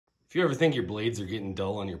If you ever think your blades are getting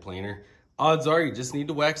dull on your planer, odds are you just need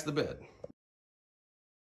to wax the bed.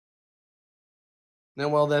 Now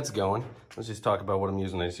while that's going, let's just talk about what I'm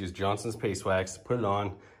using. I just use Johnson's Paste Wax, put it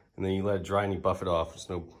on, and then you let it dry and you buff it off. It's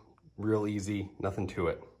no real easy, nothing to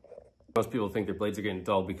it. Most people think their blades are getting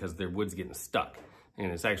dull because their wood's getting stuck, and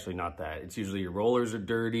it's actually not that. It's usually your rollers are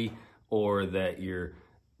dirty or that your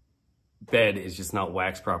bed is just not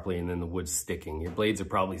waxed properly and then the wood's sticking. Your blades are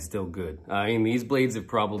probably still good. I mean, these blades have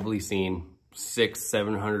probably seen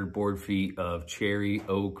 600-700 board feet of cherry,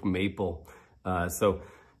 oak, maple. So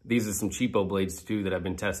these are some cheapo blades too that I've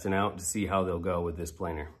been testing out to see how they'll go with this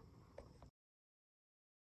planer.